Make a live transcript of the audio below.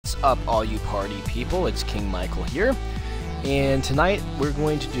up, all you party people? It's King Michael here, and tonight we're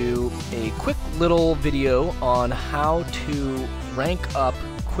going to do a quick little video on how to rank up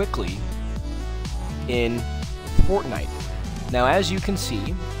quickly in Fortnite. Now, as you can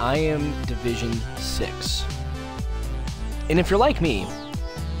see, I am Division 6. And if you're like me,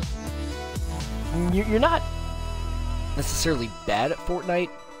 you're not necessarily bad at Fortnite,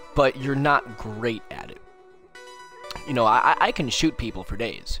 but you're not great at it. You know, I can shoot people for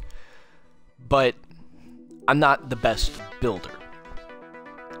days, but I'm not the best builder.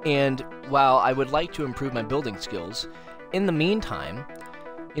 And while I would like to improve my building skills, in the meantime,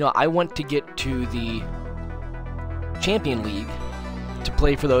 you know, I want to get to the Champion League to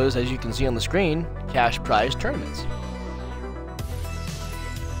play for those, as you can see on the screen, cash prize tournaments.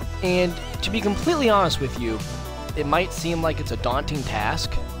 And to be completely honest with you, it might seem like it's a daunting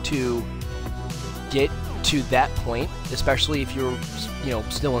task to get to that point, especially if you're, you know,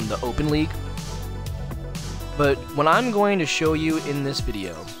 still in the open league. But what I'm going to show you in this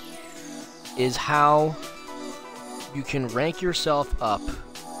video is how you can rank yourself up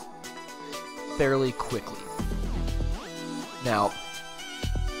fairly quickly. Now,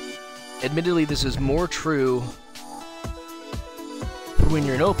 admittedly, this is more true for when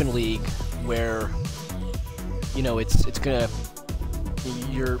you're in open league, where, you know, it's gonna,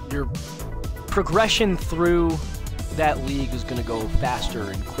 your progression through that league is gonna go faster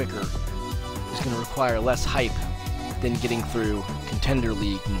and quicker. It's gonna require less hype than getting through Contender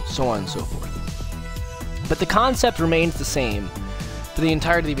League and so on and so forth. But the concept remains the same for the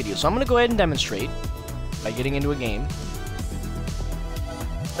entirety of the video. So I'm gonna go ahead and demonstrate by getting into a game.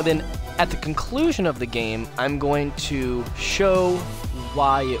 And then at the conclusion of the game, I'm going to show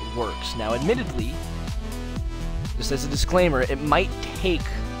why it works. Now, admittedly, just as a disclaimer, it might take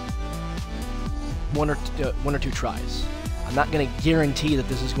one or two tries. I'm not going to guarantee that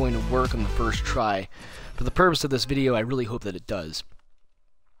this is going to work on the first try. For the purpose of this video, I really hope that it does.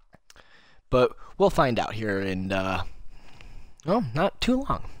 But we'll find out here in, well, not too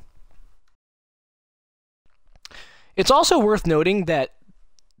long. It's also worth noting that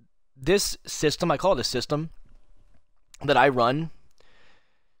this system, I call it a system, that I run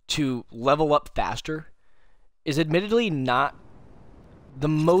to level up faster, is admittedly not the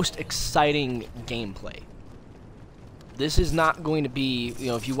most exciting gameplay. This is not going to be, you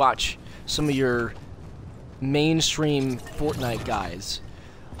know, if you watch some of your mainstream Fortnite guys,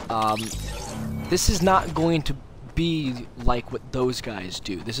 this is not going to be like what those guys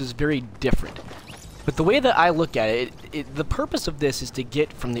do. This is very different. But the way that I look at it, the purpose of this is to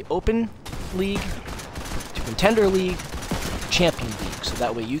get from the open league to Contender League to Champion League, so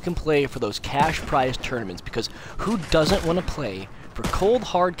that way you can play for those cash prize tournaments, because who doesn't want to play for cold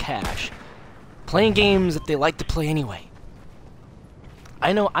hard cash, playing games that they like to play anyway?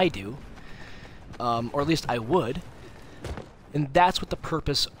 I know I do, or at least I would, and that's what the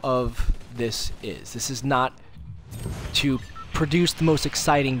purpose of this is. This is not to produce the most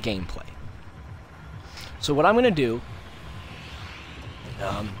exciting gameplay. So what I'm going to do,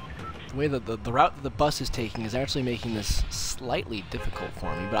 the way that the route that the bus is taking is actually making this slightly difficult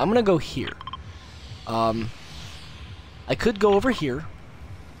for me, but I'm going to go here. I could go over here,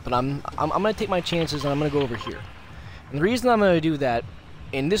 but I'm going to take my chances and I'm going to go over here. And the reason I'm going to do that,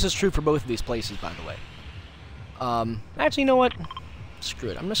 and this is true for both of these places, by the way. Actually, you know what? Screw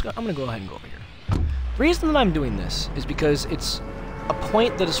it. I'm going to go ahead and go over here. The reason that I'm doing this is because it's a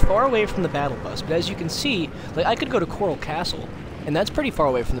point that is far away from the battle bus. But as you can see, like, I could go to Coral Castle, and that's pretty far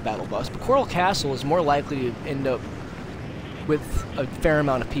away from the battle bus. But Coral Castle is more likely to end up with a fair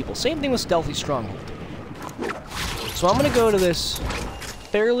amount of people. Same thing with Stealthy Stronghold. So I'm going to go to this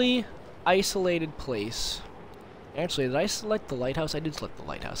fairly isolated place. Actually, did I select the lighthouse? I did select the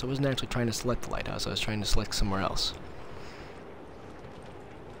lighthouse. I wasn't actually trying to select the lighthouse. I was trying to select somewhere else.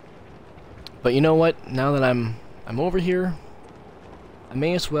 But you know what? Now that I'm over here, I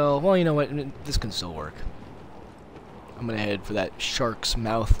may as well you know what? This can still work. I'm going to head for that shark's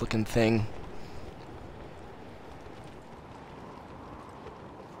mouth looking thing.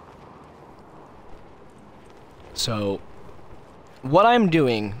 So, what I'm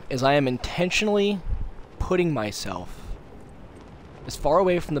doing is I am intentionally putting myself as far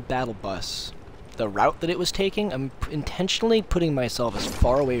away from the battle bus, the route that it was taking. I'm intentionally putting myself as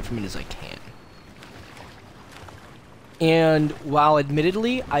far away from it as I can. And while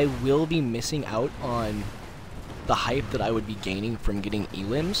admittedly I will be missing out on the hype that I would be gaining from getting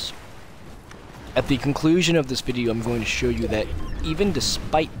elims, at the conclusion of this video I'm going to show you that even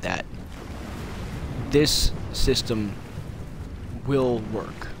despite that, this system will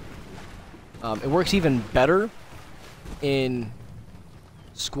work. It works even better in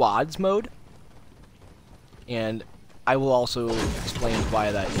squads mode, and I will also explain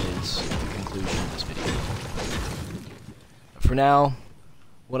why that is at the conclusion of this video. For now,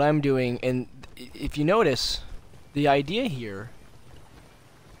 what I'm doing, and if you notice, the idea here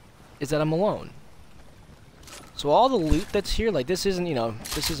is that I'm alone. So all the loot that's here, like this isn't, you know,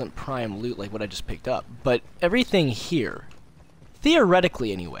 this isn't prime loot like what I just picked up, but everything here,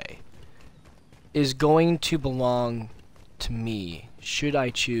 theoretically anyway, is going to belong to me, should I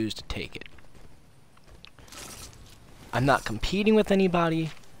choose to take it. I'm not competing with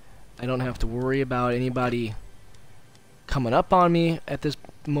anybody. I don't have to worry about anybody coming up on me at this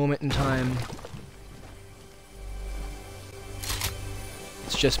moment in time.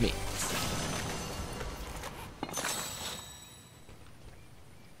 It's just me.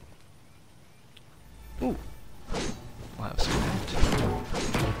 Ooh. We'll have some of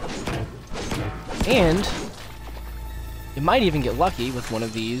that. And you might even get lucky with one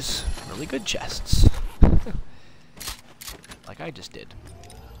of these really good chests. Like I just did.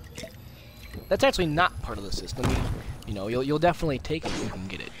 That's actually not part of the system. You know, you'll definitely take it if you can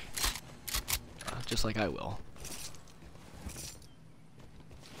get it. Just like I will.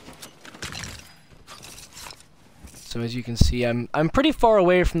 So as you can see, I'm pretty far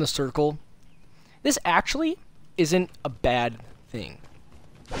away from the circle. This actually isn't a bad thing.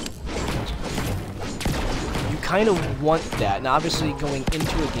 You kind of want that. Now obviously going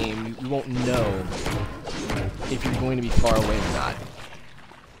into a game, you won't know if you're going to be far away or not.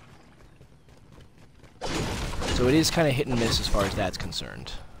 So it is kind of hit and miss as far as that's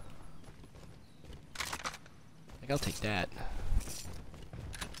concerned. Like I'll take that.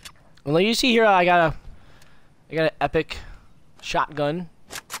 Well, you see here, I got an epic shotgun,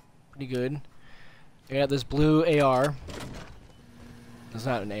 pretty good. I got this blue AR. It's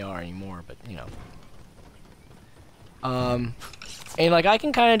not an AR anymore, but you know. And like I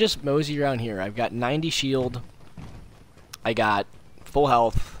can kind of just mosey around here. I've got 90 shield. I got full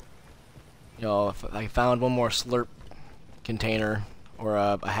health. You know, if I found one more slurp container or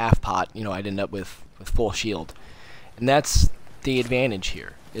a half pot, you know, I'd end up with full shield. And that's the advantage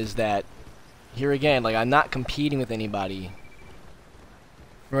here, is that here again, like I'm not competing with anybody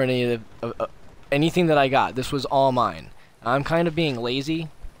for any of the, anything that I got. This was all mine. I'm kind of being lazy,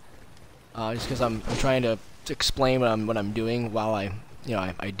 just because I'm trying to explain what I'm doing while I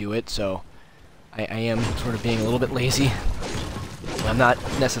do it. So I am sort of being a little bit lazy. I'm not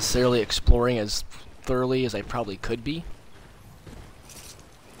necessarily exploring as thoroughly as I probably could be.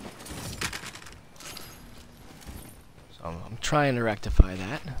 So I'm trying to rectify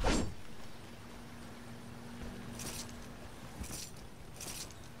that.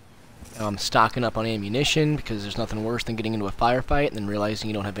 Now I'm stocking up on ammunition because there's nothing worse than getting into a firefight and then realizing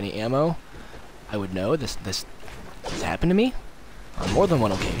you don't have any ammo. I would know this has happened to me on more than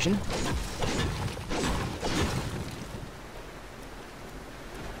one occasion.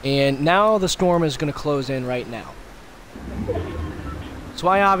 And now the storm is going to close in right now. So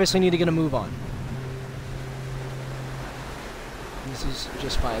I obviously need to get a move on. This is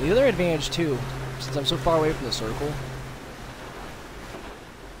just fine. The other advantage too, since I'm so far away from the circle,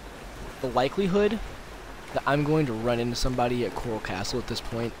 the likelihood that I'm going to run into somebody at Coral Castle at this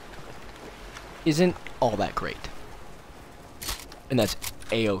point isn't all that great. And that's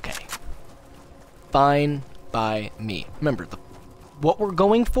a-okay. Fine by me. Remember, what we're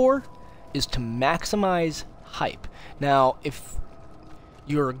going for is to maximize hype. Now, if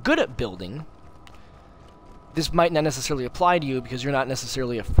you're good at building, this might not necessarily apply to you because you're not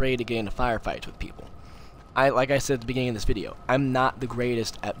necessarily afraid to get into firefights with people. Like I said at the beginning of this video, I'm not the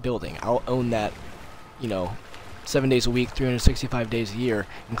greatest at building. I'll own that, you know, 7 days a week, 365 days a year,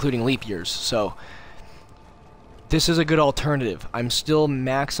 including leap years. So this is a good alternative. I'm still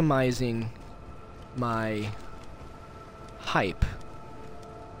maximizing my hype.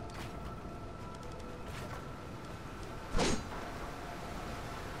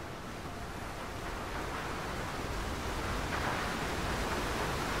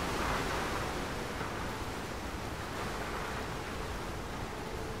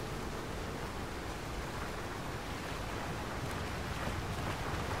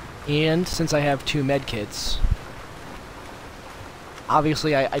 And since I have 2 medkits,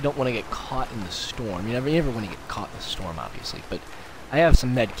 obviously I don't want to get caught in the storm. You never want to get caught in the storm, obviously, but I have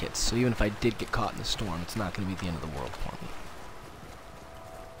some medkits, so even if I did get caught in the storm, it's not going to be the end of the world for me.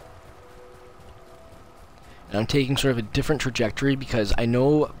 And I'm taking sort of a different trajectory because I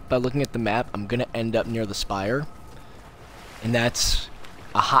know by looking at the map I'm going to end up near the spire, and that's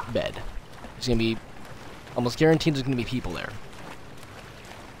a hotbed. There's going to be, almost guaranteed there's going to be people there.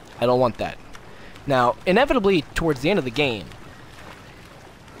 I don't want that. Now, inevitably, towards the end of the game,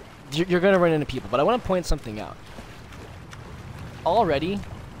 you're gonna run into people, but I want to point something out. Already,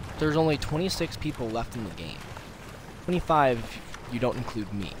 there's only 26 people left in the game. 25 if you don't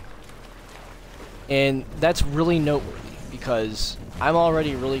include me. And that's really noteworthy because I'm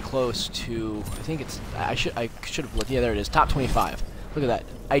already really close to, I think it's, I should have looked, yeah, there it is, top 25. Look at that.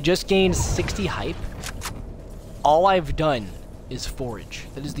 I just gained 60 hype. All I've done is forage.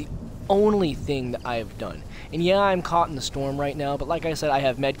 That is the only thing that I have done. And yeah, I'm caught in the storm right now, but like I said, I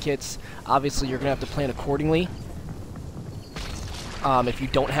have medkits. Obviously, you're going to have to plan accordingly. If you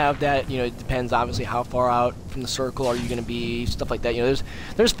don't have that, you know, it depends obviously how far out from the circle are you going to be, stuff like that. You know,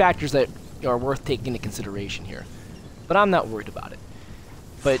 there's factors that are worth taking into consideration here. But I'm not worried about it.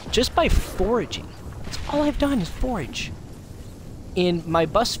 But just by foraging, that's all I've done is forage. And my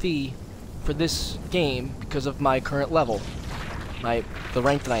bus fee for this game, because of my current level, the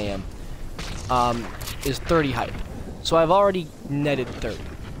rank that I am, is 30 hype. So I've already netted 30.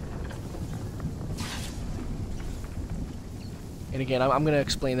 And again, I'm going to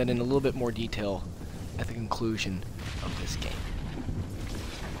explain that in a little bit more detail at the conclusion of this game.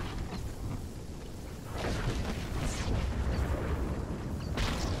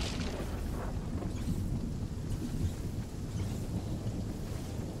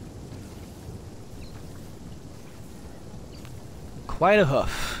 Quite a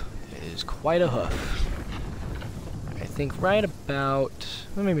hoof. It is quite a hoof. I think right about,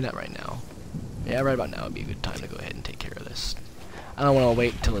 well, maybe not right now. Yeah, right about now would be a good time to go ahead and take care of this. I don't want to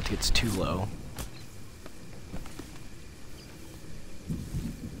wait until it gets too low.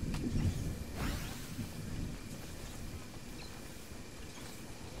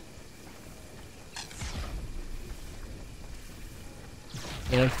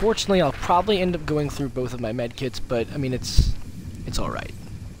 And unfortunately, I'll probably end up going through both of my medkits, but I mean, it's alright.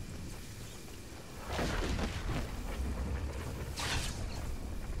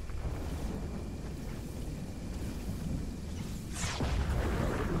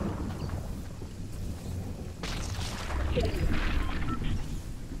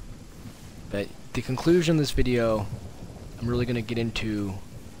 But the conclusion of this video, I'm really going to get into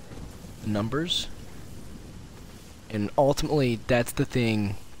numbers. And ultimately, that's the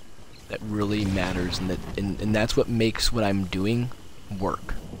thing that really matters, and that's what makes what I'm doing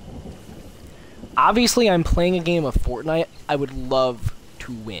work. Obviously, I'm playing a game of Fortnite. I would love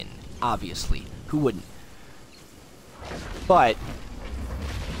to win, obviously. Who wouldn't? But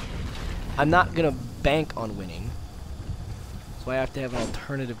I'm not going to bank on winning, so I have to have an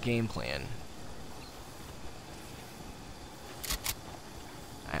alternative game plan.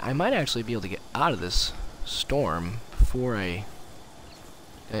 I might actually be able to get out of this storm before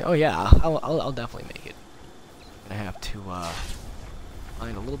oh yeah, I'll definitely make it. I'm gonna have to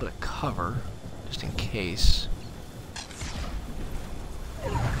find a little bit of cover just in case.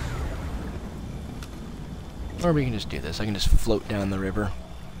 Or we can just do this. I can just float down the river.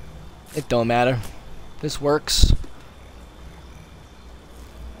 It don't matter. This works.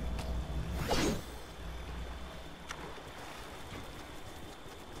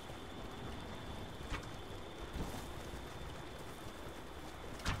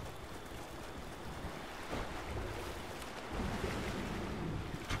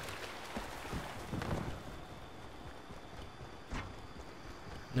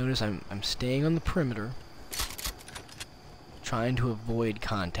 Notice I'm staying on the perimeter, trying to avoid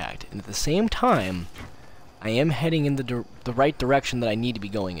contact, and at the same time, I am heading in the right direction that I need to be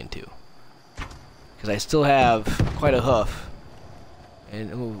going into, because I still have quite a hoof.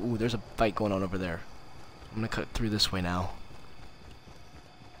 And ooh, there's a fight going on over there. I'm gonna cut through this way now,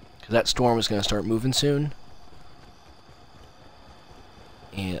 because that storm is gonna start moving soon.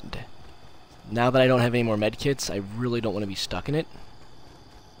 And now that I don't have any more medkits, I really don't want to be stuck in it.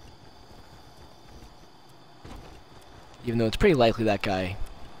 Even though it's pretty likely that guy,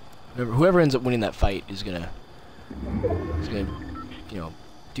 whoever ends up winning that fight is gonna, you know,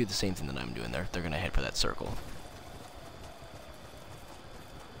 do the same thing that I'm doing. They're gonna head for that circle.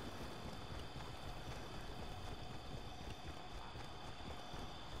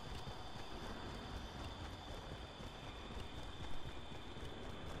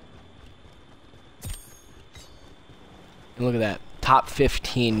 And look at that, top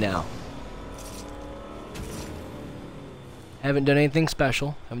 15 now. Haven't done anything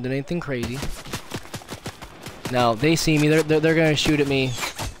special. Haven't done anything crazy. Now they see me. They're gonna shoot at me.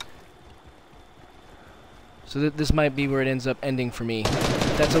 So this might be where it ends up ending for me.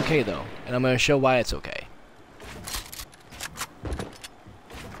 That's okay though, and I'm gonna show why it's okay.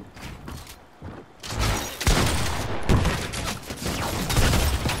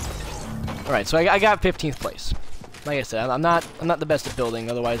 All right, so I got 15th place. like I said, I'm not the best at building.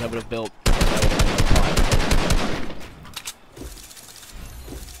 Otherwise, I would have built.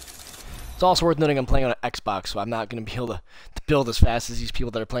 It's also worth noting I'm playing on an Xbox, so I'm not going to be able to build as fast as these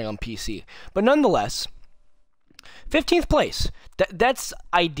people that are playing on PC. But nonetheless, 15th place. That's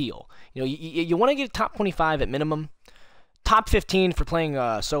ideal. You know, you want to get top 25 at minimum. Top 15 for playing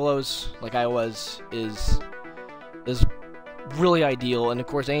solos, like I was, is really ideal. And of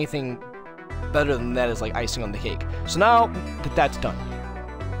course, anything better than that is like icing on the cake. So now that that's done,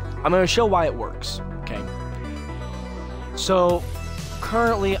 I'm going to show why it works. Okay. So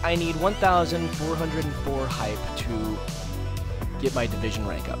currently, I need 1,404 hype to get my division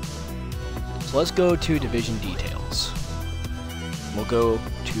rank up. So let's go to division details. We'll go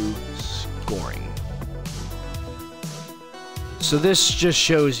to scoring. So this just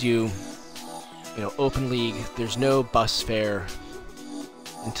shows you, open league. There's no bus fare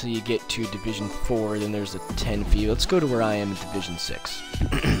until you get to division 4. Then there's a 10 fee. Let's go to where I am in division 6.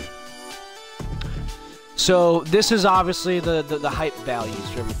 So this is obviously the hype values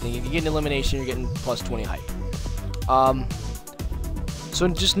for everything. If you get an elimination, you're getting plus 20 hype. So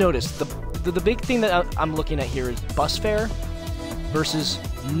just notice, the big thing that I'm looking at here is bus fare versus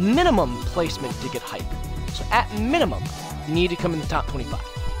minimum placement to get hype. So at minimum, you need to come in the top 25.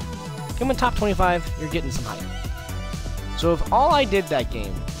 Come in the top 25, you're getting some hype. So if all I did that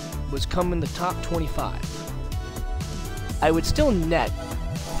game was come in the top 25, I would still net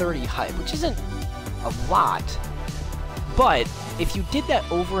 30 hype, which isn't a lot, but if you did that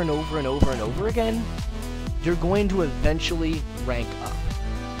over and over and over and over again, you're going to eventually rank up.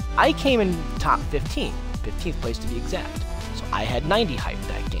 I came in top 15, 15th place to be exact, so I had 90 hype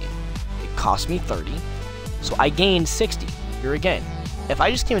that game. It cost me 30, so I gained 60. Here again, if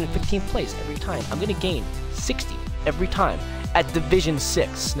I just came in 15th place every time, I'm going to gain 60 every time at Division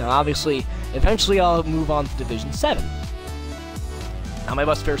 6. Now obviously, eventually I'll move on to Division 7. Now my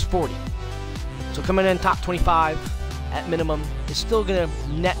bus fare is 40. So coming in top 25 at minimum is still going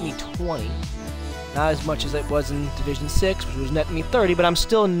to net me 20. Not as much as it was in Division 6, which was netting me 30, but I'm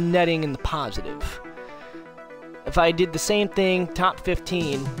still netting in the positive. If I did the same thing, top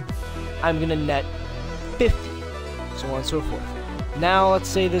 15, I'm going to net 50, so on and so forth. Now, let's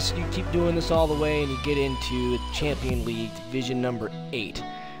say you keep doing this all the way and you get into Champion League Division number 8.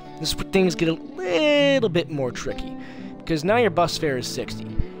 This is where things get a little bit more tricky, because now your bus fare is 60.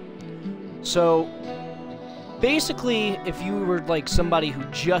 So, basically, if you were like somebody who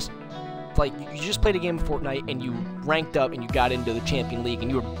just, you just played a game of Fortnite and you ranked up and you got into the Champion League and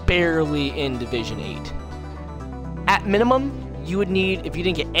you were barely in Division 8. At minimum, you would need, if you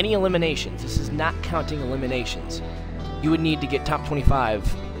didn't get any eliminations, this is not counting eliminations, you would need to get top 25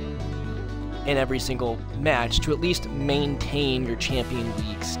 in every single match to at least maintain your Champion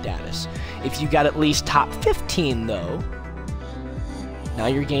League status. If you got at least top 15, though, now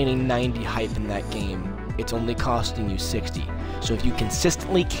you're gaining 90 hype in that game. It's only costing you 60. So if you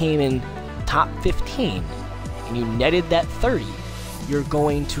consistently came in top 15 and you netted that 30, you're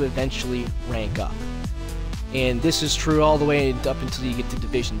going to eventually rank up. And this is true all the way up until you get to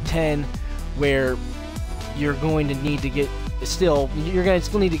Division 10, where you're going to need to get you're going to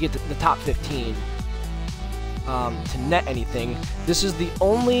still need to get to the top 15 to net anything. This is the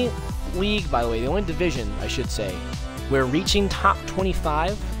only league, by the way, the only division, I should say, where reaching top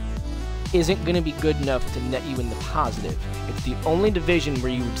 25 isn't going to be good enough to net you in the positive. It's the only division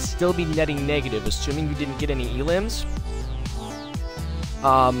where you would still be netting negative, assuming you didn't get any elims.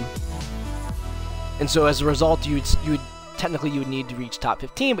 And so as a result, you would need to reach top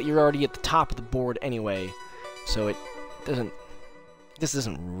 15, but you're already at the top of the board anyway. So this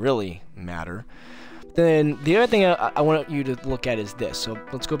doesn't really matter. Then the other thing I want you to look at is this. So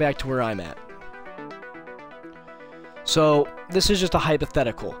let's go back to where I'm at. So this is just a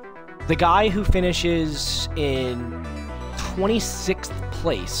hypothetical. The guy who finishes in 26th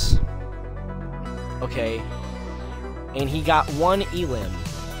place, okay, and he got 1 elim,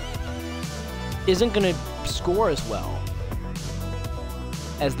 isn't going to score as well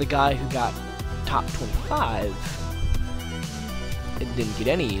as the guy who got top 25 and didn't get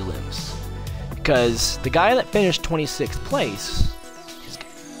any elims. Because the guy that finished 26th place,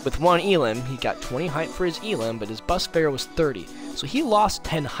 with 1 elim, he got 20 hype for his elim, but his bus fare was 30. So he lost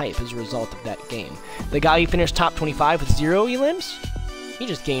 10 hype as a result of that game. The guy who finished top 25 with 0 elims, he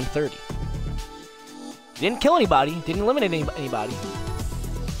just gained 30. He didn't kill anybody, didn't eliminate anybody,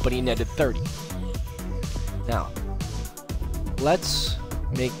 but he netted 30. Now, let's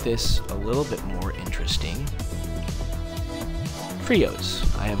make this a little bit more interesting. Trios.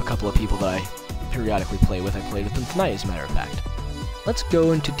 I have a couple of people that I periodically play with. I played with them tonight, as a matter of fact. Let's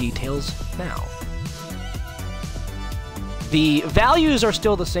go into details now. The values are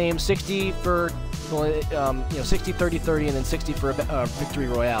still the same: 60 for 60, 30, 30, and then 60 for a victory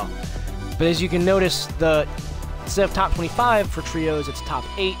royale. But as you can notice, instead of top 25 for trios, it's top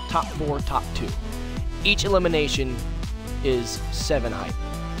 8, top 4, top 2. Each elimination is 7 hype.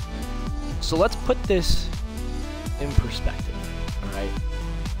 So let's put this in perspective, alright?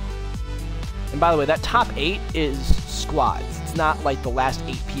 And by the way, that top 8 is squads. It's not like the last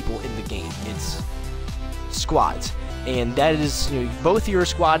 8 people in the game. It's squads. And that is, both your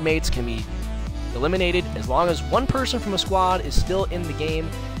squad mates can be eliminated. As long as one person from a squad is still in the game,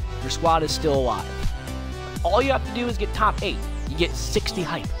 your squad is still alive. All you have to do is get top 8. You get 60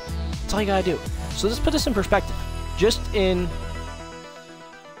 hype. That's all you gotta do. So let's put this in perspective. Just in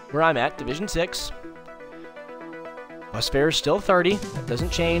where I'm at, Division 6, bus fare is still 30. That doesn't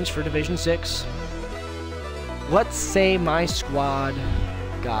change for Division 6. Let's say my squad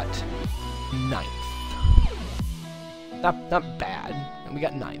got 9th. Not bad. And we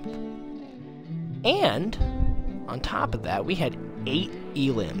got 9th. And on top of that, we had 8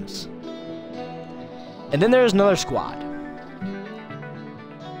 elims. And then there's another squad.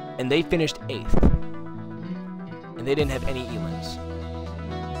 And they finished 8th. And they didn't have any elims.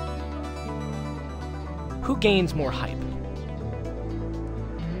 Who gains more hype?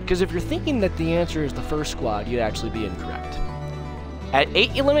 Because if you're thinking that the answer is the first squad, you'd actually be incorrect. At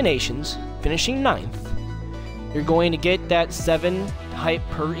 8 eliminations, finishing 9th, you're going to get that 7 hype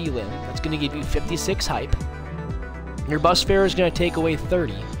per elim. That's going to give you 56 hype. Your bus fare is going to take away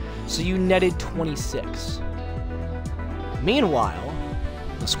 30, so you netted 26. Meanwhile,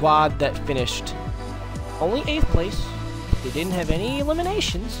 the squad that finished only 8th place, they didn't have any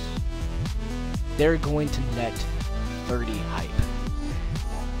eliminations, they're going to net 30 hype.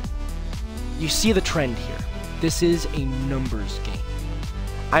 You see the trend here. This is a numbers game.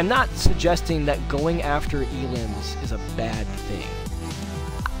 I'm not suggesting that going after elims is a bad thing.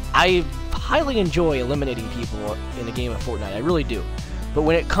 I highly enjoy eliminating people in a game of Fortnite, I really do. But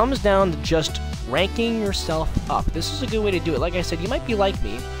when it comes down to just ranking yourself up, this is a good way to do it. Like I said, you might be like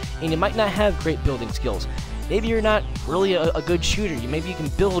me, and you might not have great building skills. Maybe you're not really a good shooter. Maybe you can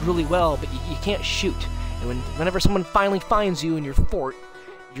build really well, but you can't shoot. And whenever someone finally finds you in your fort,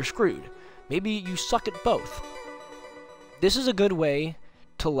 you're screwed. Maybe you suck at both. This is a good way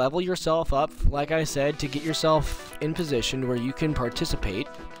to level yourself up, like I said, to get yourself in position where you can participate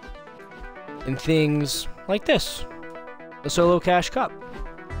in things like this, the Solo Cash Cup,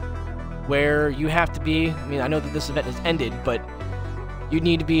 where you have to be, I know that this event has ended, but you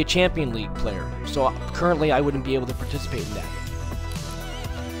need to be a Champion League player. So currently I wouldn't be able to participate in that.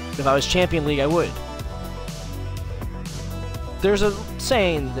 If I was Champion League, I would. There's a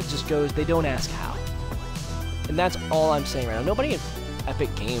saying that just goes, they don't ask how. And that's all I'm saying right now. Nobody at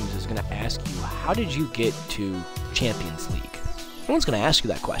Epic Games is going to ask you, how did you get to Champions League? No one's going to ask you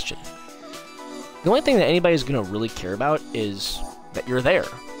that question. The only thing that anybody's going to really care about is that you're there.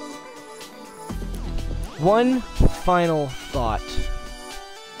 One final thought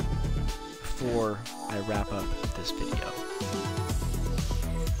before I wrap up this video.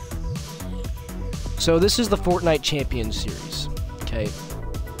 So this is the Fortnite Champions Series, okay?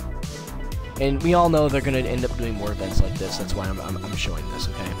 And we all know they're going to end up doing more events like this. That's why I'm showing this,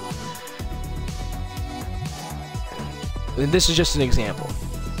 okay? And this is just an example.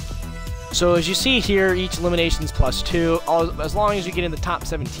 So as you see here, each elimination is +2. As long as you get in the top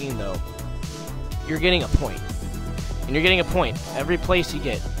 17, though, you're getting a point. And you're getting a point every place you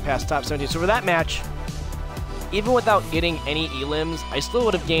get past top 17. So for that match, even without getting any elims, I still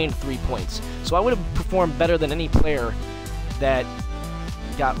would have gained 3 points. So I would have performed better than any player that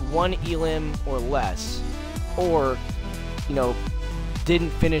got 1 elim or less, or,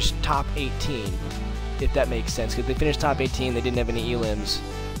 didn't finish top 18, if that makes sense. Because if they finished top 18, they didn't have any elims,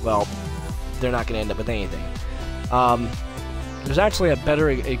 well, they're not going to end up with anything. There's actually a better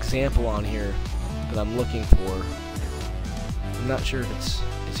example on here that I'm looking for. I'm not sure if it's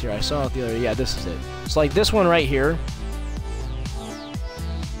here. I saw it the other. Yeah, this is it. It's like this one right here.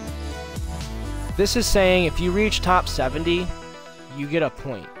 This is saying if you reach top 70, you get a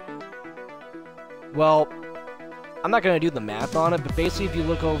point. Well, I'm not going to do the math on it, but basically if you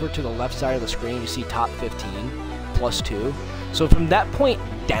look over to the left side of the screen, you see top 15 +2. So from that point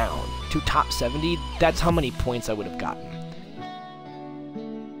down to top 70, that's how many points I would have gotten.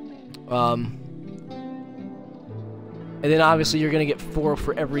 And then obviously you're going to get 4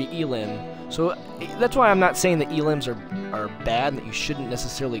 for every elim. So that's why I'm not saying that elims are bad, that you shouldn't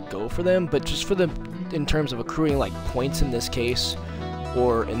necessarily go for them, but just for in terms of accruing like points in this case,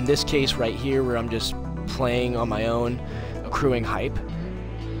 or in this case right here where I'm just playing on my own, accruing hype,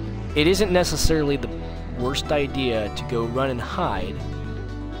 it isn't necessarily the worst idea to go run and hide,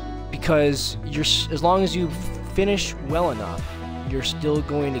 because as long as you finish well enough, you're still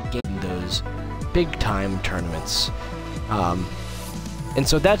going to gain those big time tournaments. And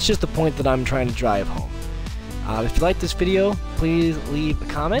so that's just the point that I'm trying to drive home. If you like this video, please leave a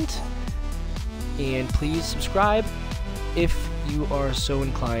comment, and please subscribe if you are so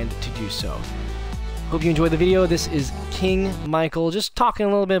inclined to do so. Hope you enjoyed the video. This is King Michael, just talking a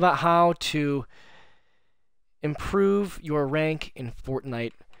little bit about how to improve your rank in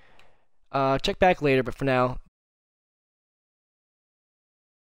Fortnite. Check back later, but for now,